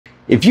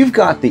If you've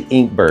got the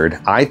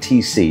Inkbird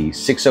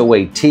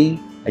ITC-608T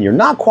and you're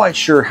not quite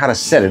sure how to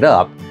set it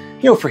up,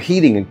 for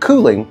heating and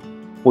cooling,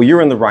 well,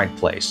 you're in the right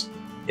place.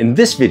 In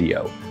this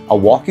video, I'll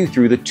walk you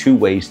through the two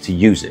ways to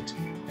use it: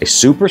 a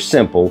super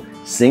simple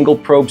single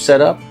probe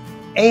setup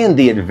and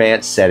the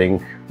advanced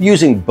setting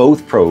using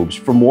both probes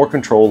for more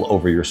control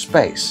over your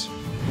space.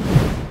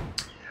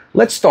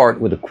 Let's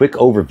start with a quick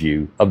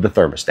overview of the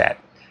thermostat.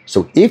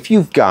 So if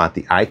you've got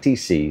the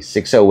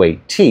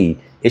ITC-608T,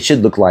 it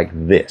should look like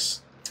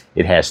this.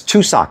 It has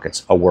two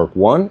sockets, a work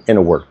 1 and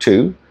a work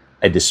 2,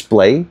 a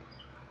display,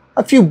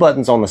 a few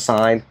buttons on the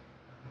side,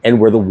 and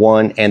where the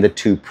 1 and the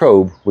 2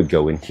 probe would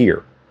go in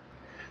here.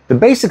 The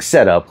basic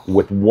setup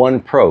with one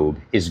probe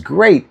is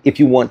great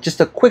if you want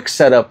just a quick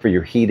setup for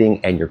your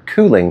heating and your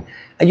cooling,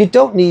 and you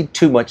don't need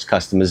too much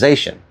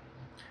customization.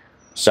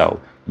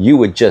 So you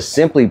would just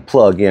simply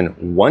plug in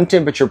one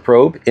temperature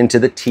probe into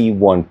the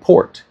T1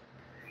 port,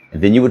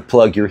 and then you would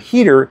plug your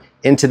heater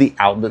into the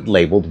outlet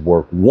labeled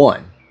work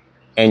 1,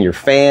 and your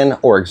fan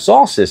or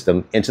exhaust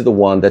system into the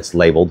one that's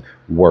labeled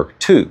work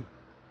 2.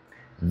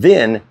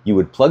 Then you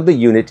would plug the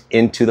unit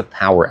into the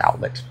power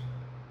outlet.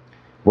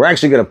 We're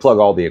actually going to plug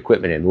all the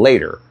equipment in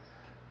later.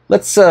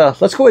 Let's go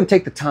ahead and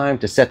take the time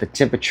to set the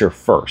temperature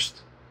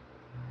first.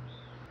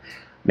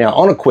 Now,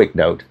 on a quick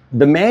note,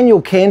 the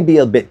manual can be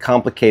a bit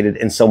complicated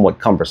and somewhat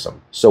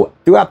cumbersome. So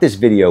throughout this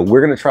video,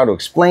 we're going to try to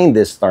explain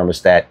this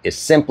thermostat as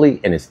simply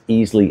and as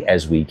easily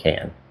as we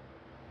can.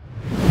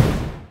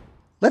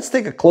 Let's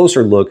take a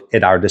closer look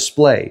at our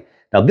display.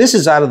 Now, this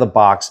is out of the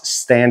box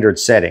standard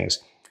settings.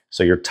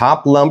 So your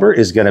top number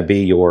is going to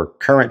be your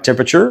current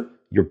temperature.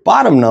 Your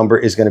bottom number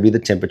is going to be the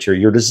temperature,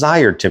 your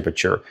desired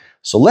temperature.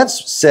 So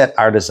let's set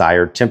our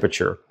desired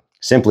temperature.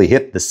 Simply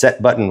hit the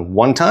set button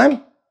one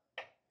time.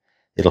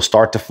 It'll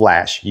start to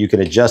flash. You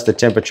can adjust the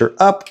temperature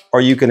up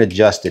or you can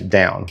adjust it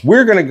down.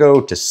 We're going to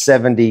go to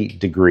 70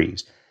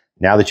 degrees.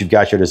 Now that you've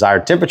got your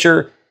desired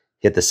temperature,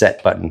 hit the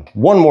set button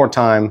one more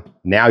time.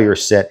 Now you're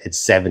set at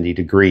 70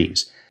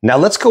 degrees. Now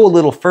let's go a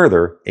little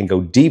further and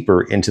go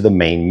deeper into the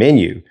main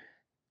menu.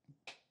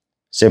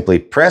 Simply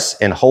press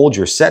and hold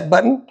your set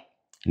button.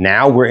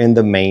 Now we're in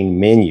the main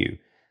menu.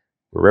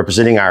 We're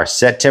representing our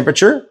set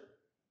temperature.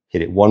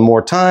 Hit it one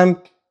more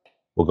time.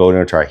 We'll go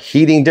into our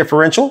heating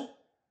differential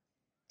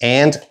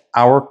and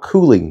our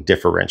cooling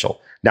differential.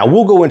 Now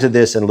we'll go into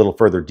this in a little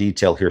further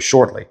detail here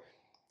shortly.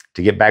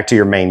 To get back to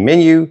your main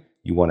menu,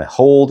 you want to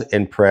hold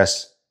and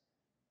press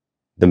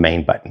the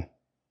main button.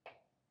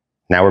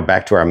 Now we're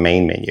back to our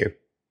main menu.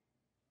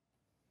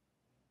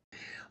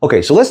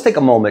 Okay, so let's take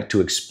a moment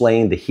to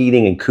explain the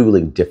heating and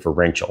cooling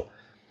differential,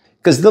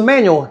 because the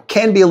manual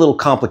can be a little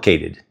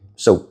complicated.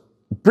 So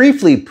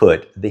briefly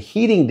put, the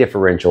heating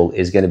differential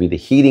is going to be the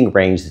heating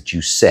range that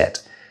you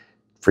set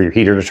for your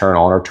heater to turn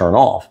on or turn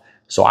off.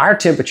 So our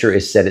temperature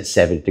is set at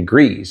 70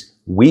 degrees.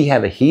 We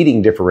have a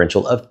heating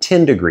differential of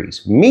 10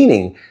 degrees,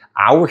 meaning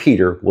our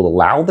heater will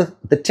allow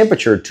the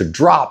temperature to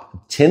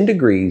drop 10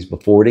 degrees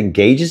before it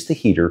engages the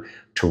heater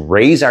to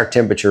raise our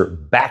temperature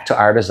back to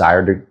our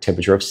desired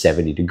temperature of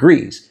 70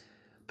 degrees.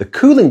 The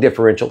cooling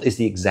differential is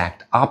the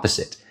exact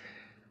opposite.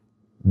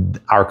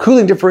 Our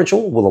cooling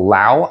differential will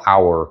allow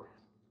our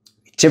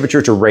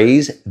temperature to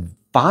raise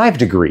 5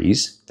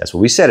 degrees, that's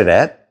what we set it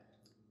at,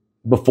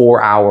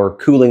 before our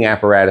cooling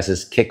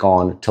apparatuses kick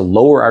on to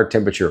lower our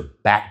temperature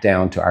back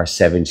down to our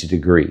 70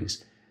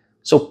 degrees.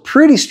 So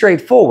pretty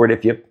straightforward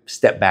if you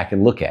step back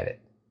and look at it.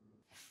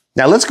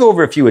 Now let's go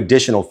over a few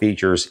additional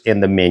features in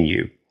the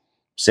menu.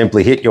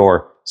 Simply hit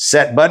your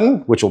set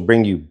button, which will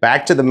bring you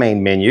back to the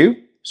main menu.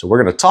 So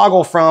we're going to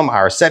toggle from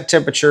our set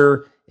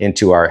temperature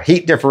into our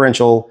heat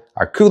differential,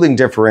 our cooling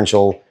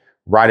differential,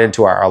 right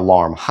into our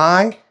alarm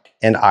high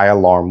and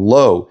alarm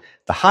low.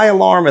 The high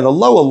alarm and the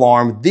low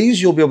alarm,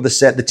 these you'll be able to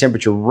set the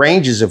temperature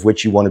ranges of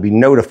which you want to be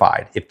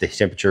notified if the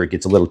temperature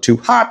gets a little too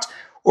hot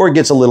or it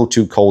gets a little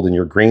too cold in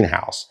your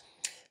greenhouse.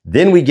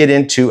 Then we get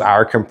into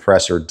our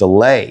compressor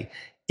delay.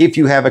 If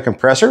you have a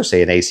compressor,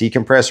 say an AC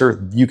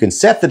compressor, you can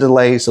set the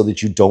delay so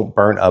that you don't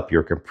burn up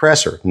your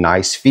compressor.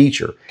 Nice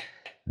feature.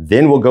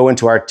 Then we'll go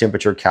into our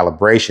temperature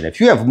calibration. If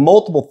you have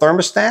multiple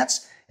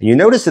thermostats and you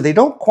notice that they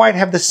don't quite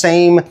have the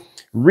same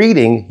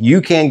reading,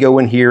 you can go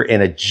in here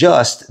and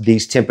adjust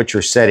these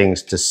temperature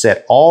settings to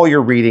set all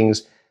your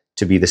readings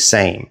to be the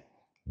same.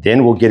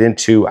 Then we'll get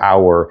into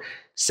our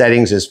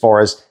settings as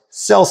far as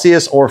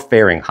Celsius or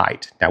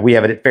Fahrenheit. Now we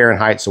have it at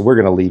Fahrenheit, so we're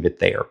going to leave it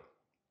there.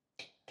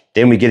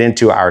 Then we get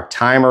into our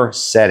timer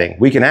setting.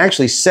 We can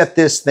actually set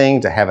this thing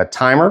to have a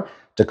timer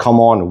to come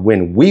on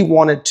when we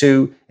want it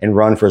to and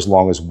run for as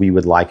long as we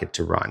would like it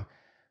to run.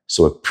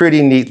 So a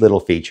pretty neat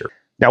little feature.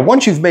 Now,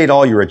 once you've made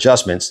all your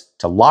adjustments,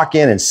 to lock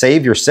in and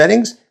save your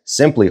settings,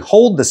 simply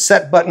hold the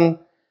set button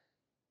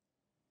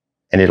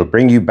and it'll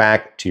bring you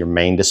back to your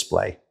main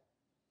display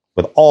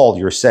with all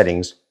your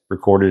settings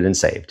recorded and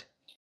saved.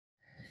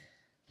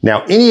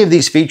 Now, any of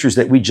these features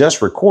that we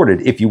just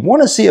recorded, if you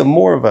want to see a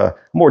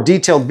more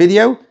detailed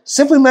video,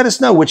 simply let us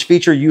know which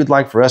feature you'd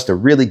like for us to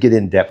really get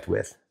in depth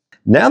with.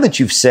 Now that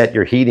you've set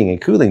your heating and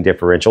cooling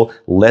differential,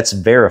 let's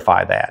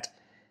verify that.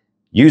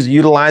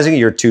 Utilizing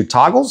your two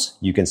toggles,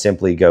 you can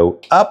simply go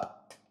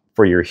up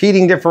for your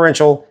heating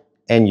differential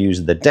and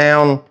use the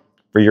down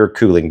for your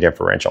cooling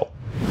differential.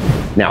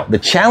 Now, the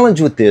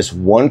challenge with this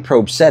one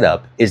probe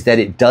setup is that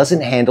it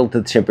doesn't handle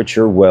the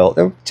temperature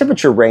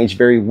range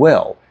very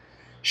well.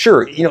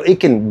 Sure, it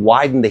can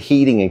widen the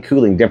heating and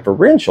cooling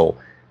differential,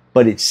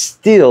 but it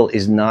still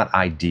is not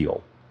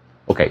ideal.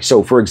 Okay,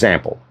 so for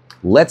example,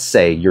 let's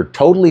say you're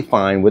totally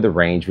fine with a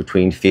range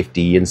between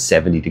 50 and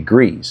 70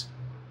 degrees.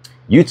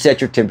 You'd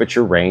set your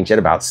temperature range at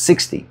about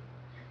 60,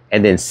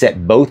 and then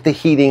set both the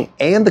heating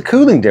and the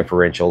cooling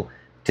differential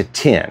to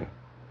 10.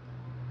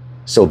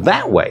 So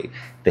that way,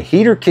 the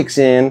heater kicks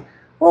in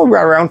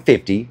right around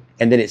 50,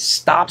 and then it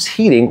stops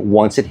heating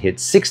once it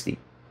hits 60.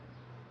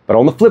 But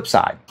on the flip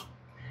side,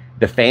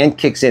 the fan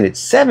kicks in at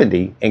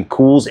 70 and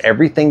cools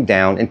everything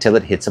down until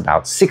it hits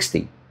about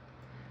 60.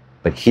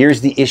 But here's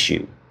the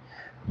issue.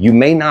 You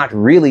may not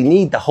really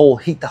need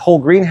heat the whole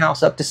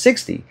greenhouse up to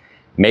 60.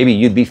 Maybe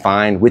you'd be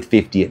fine with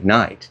 50 at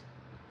night.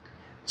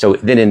 So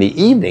then in the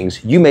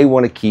evenings, you may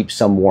want to keep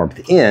some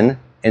warmth in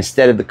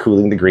instead of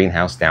cooling the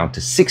greenhouse down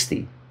to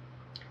 60.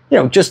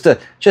 Just to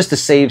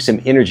save some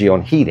energy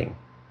on heating.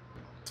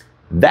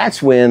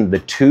 That's when the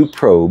two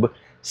probe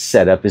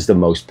setup is the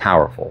most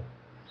powerful.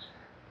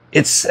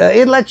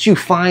 It lets you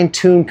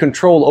fine-tune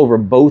control over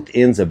both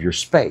ends of your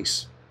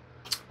space.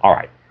 All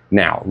right,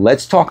 now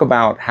let's talk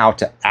about how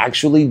to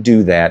actually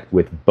do that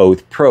with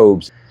both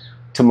probes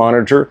to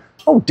monitor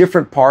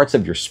different parts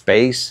of your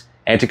space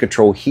and to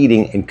control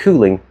heating and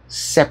cooling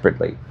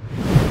separately.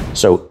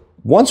 So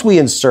once we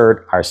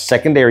insert our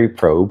secondary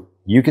probe,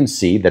 you can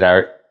see that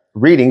our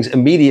readings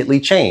immediately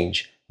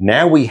change.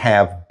 Now we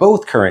have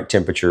both current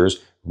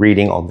temperatures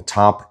reading on the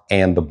top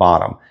and the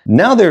bottom.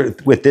 Now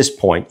with this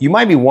point, you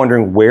might be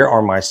wondering, where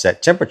are my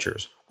set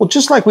temperatures? Well,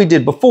 just like we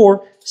did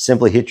before,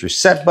 simply hit your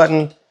set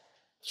button.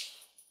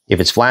 If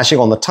it's flashing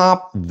on the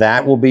top,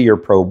 that will be your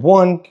probe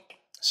 1.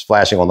 It's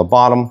flashing on the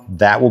bottom,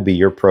 that will be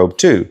your probe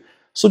 2.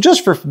 So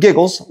just for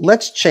giggles,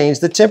 let's change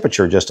the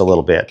temperature just a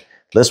little bit.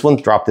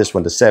 Drop this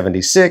one to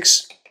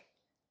 76.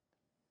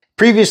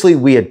 Previously,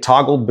 we had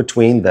toggled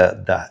between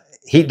the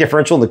heat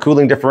differential and the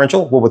cooling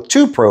differential. Well, with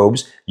two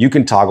probes, you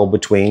can toggle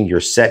between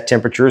your set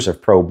temperatures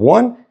of probe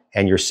 1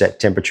 and your set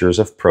temperatures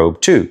of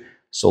probe 2.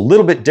 So a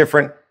little bit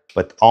different,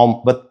 but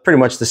pretty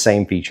much the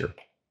same feature.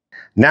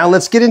 Now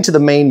let's get into the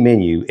main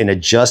menu and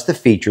adjust the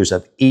features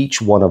of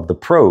each one of the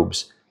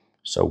probes.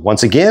 So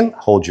once again,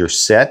 hold your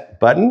set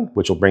button,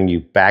 which will bring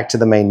you back to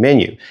the main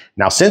menu.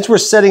 Now, since we're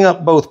setting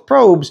up both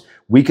probes,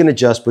 we can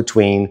adjust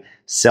between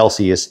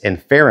Celsius and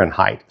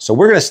Fahrenheit. So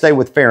we're going to stay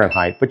with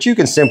Fahrenheit, but you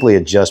can simply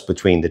adjust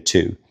between the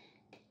two.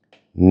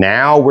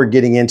 Now we're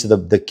getting into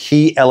the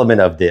key element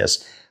of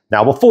this.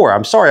 Now before,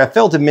 I'm sorry, I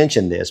failed to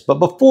mention this, but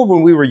before,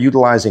 when we were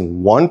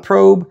utilizing one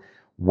probe,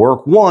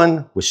 work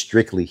 1 was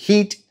strictly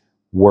heat,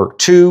 work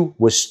 2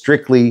 was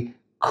strictly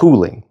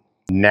cooling.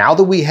 Now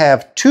that we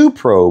have two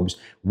probes,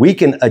 we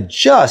can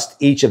adjust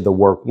each of the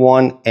work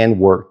 1 and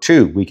work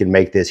 2. We can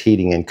make this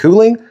heating and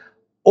cooling,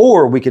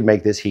 or we can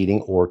make this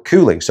heating or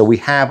cooling. So we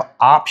have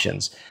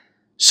options.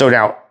 So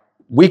now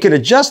we can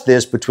adjust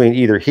this between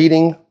either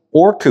heating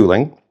or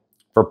cooling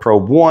for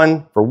probe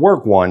 1, for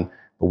work 1,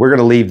 but we're going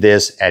to leave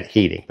this at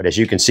heating. But as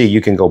you can see,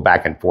 you can go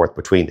back and forth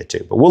between the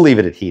two, but we'll leave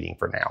it at heating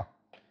for now.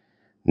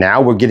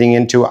 Now we're getting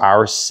into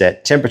our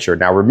set temperature.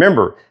 Now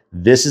remember,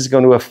 this is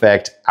going to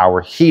affect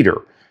our heater.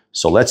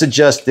 So let's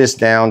adjust this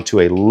down to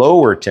a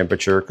lower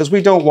temperature because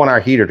we don't want our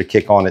heater to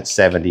kick on at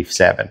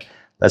 77.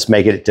 Let's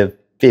make it to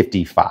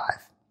 55.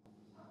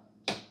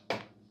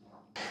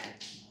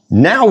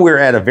 Now we're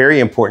at a very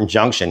important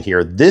junction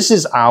here. This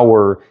is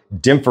our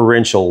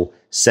differential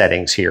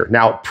settings here.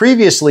 Now,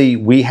 previously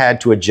we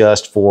had to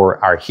adjust for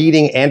our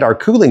heating and our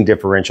cooling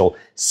differential.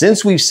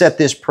 Since we've set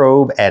this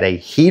probe at a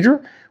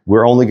heater,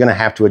 we're only going to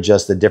have to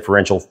adjust the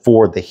differential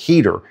for the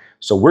heater.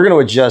 So we're going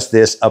to adjust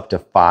this up to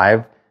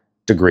 5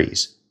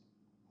 degrees.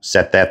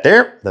 Set that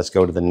there. Let's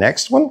go to the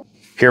next one.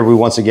 Here we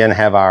once again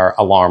have our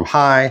alarm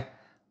high,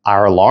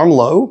 our alarm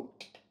low.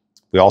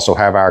 We also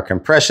have our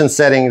compression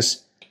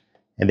settings,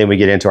 and then we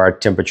get into our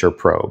temperature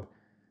probe.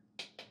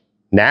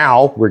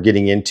 Now we're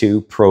getting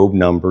into probe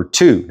number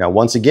 2. Now,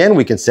 once again,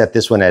 we can set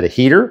this one at a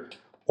heater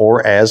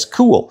or as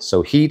cool.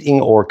 So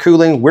heating or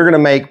cooling, we're going to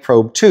make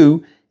probe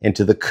 2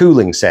 into the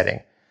cooling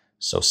setting.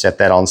 So set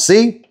that on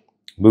C,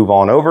 move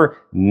on over.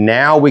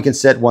 Now we can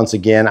set once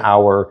again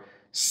our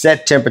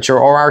set temperature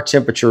or our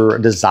temperature,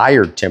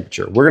 desired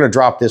temperature. We're going to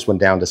drop this one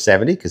down to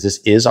 70 because this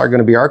is going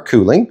to be our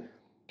cooling.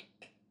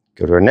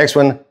 Go to our next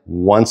one.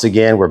 Once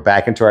again, we're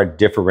back into our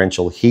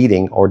differential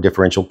heating or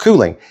differential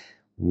cooling.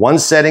 One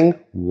setting,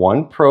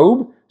 one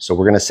probe. So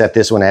we're going to set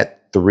this one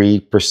at 3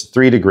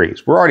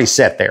 degrees. We're already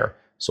set there,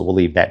 so we'll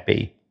leave that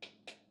be.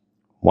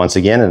 Once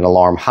again, an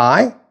alarm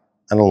high,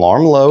 an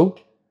alarm low,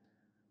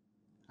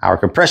 our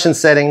compression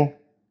setting,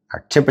 our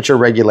temperature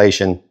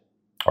regulation,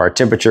 or our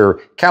temperature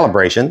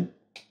calibration.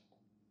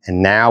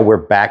 And now we're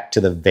back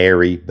to the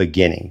very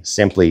beginning.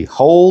 Simply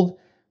hold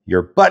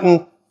your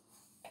button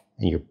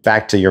and you're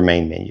back to your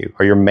main menu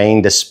or your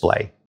main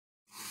display.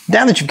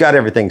 Now that you've got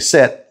everything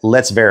set,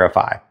 let's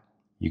verify.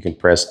 You can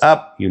press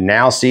up. You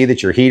now see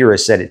that your heater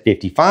is set at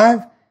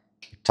 55.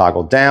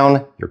 Toggle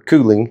down. Your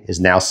cooling is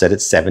now set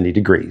at 70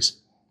 degrees.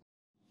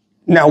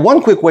 Now,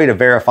 one quick way to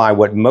verify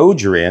what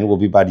mode you're in will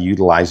be by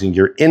utilizing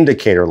your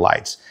indicator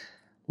lights.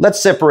 Let's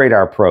separate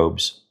our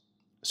probes.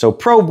 So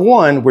probe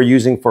 1 we're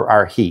using for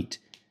our heat.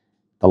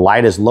 The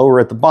light is lower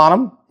at the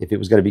bottom. If it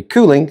was going to be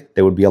cooling,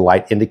 there would be a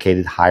light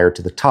indicated higher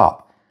to the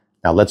top.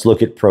 Now let's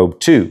look at probe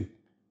 2.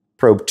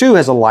 Probe 2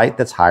 has a light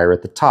that's higher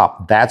at the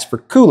top. That's for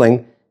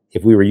cooling.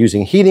 If we were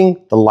using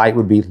heating, the light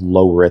would be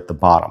lower at the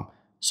bottom.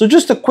 So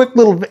just a quick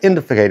little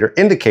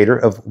indicator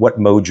of what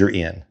mode you're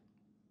in.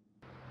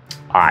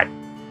 All right,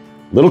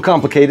 a little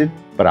complicated,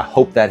 but I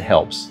hope that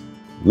helps.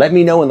 Let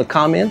me know in the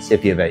comments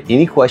if you have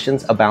any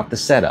questions about the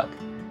setup.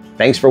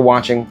 Thanks for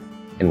watching,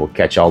 and we'll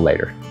catch y'all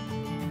later.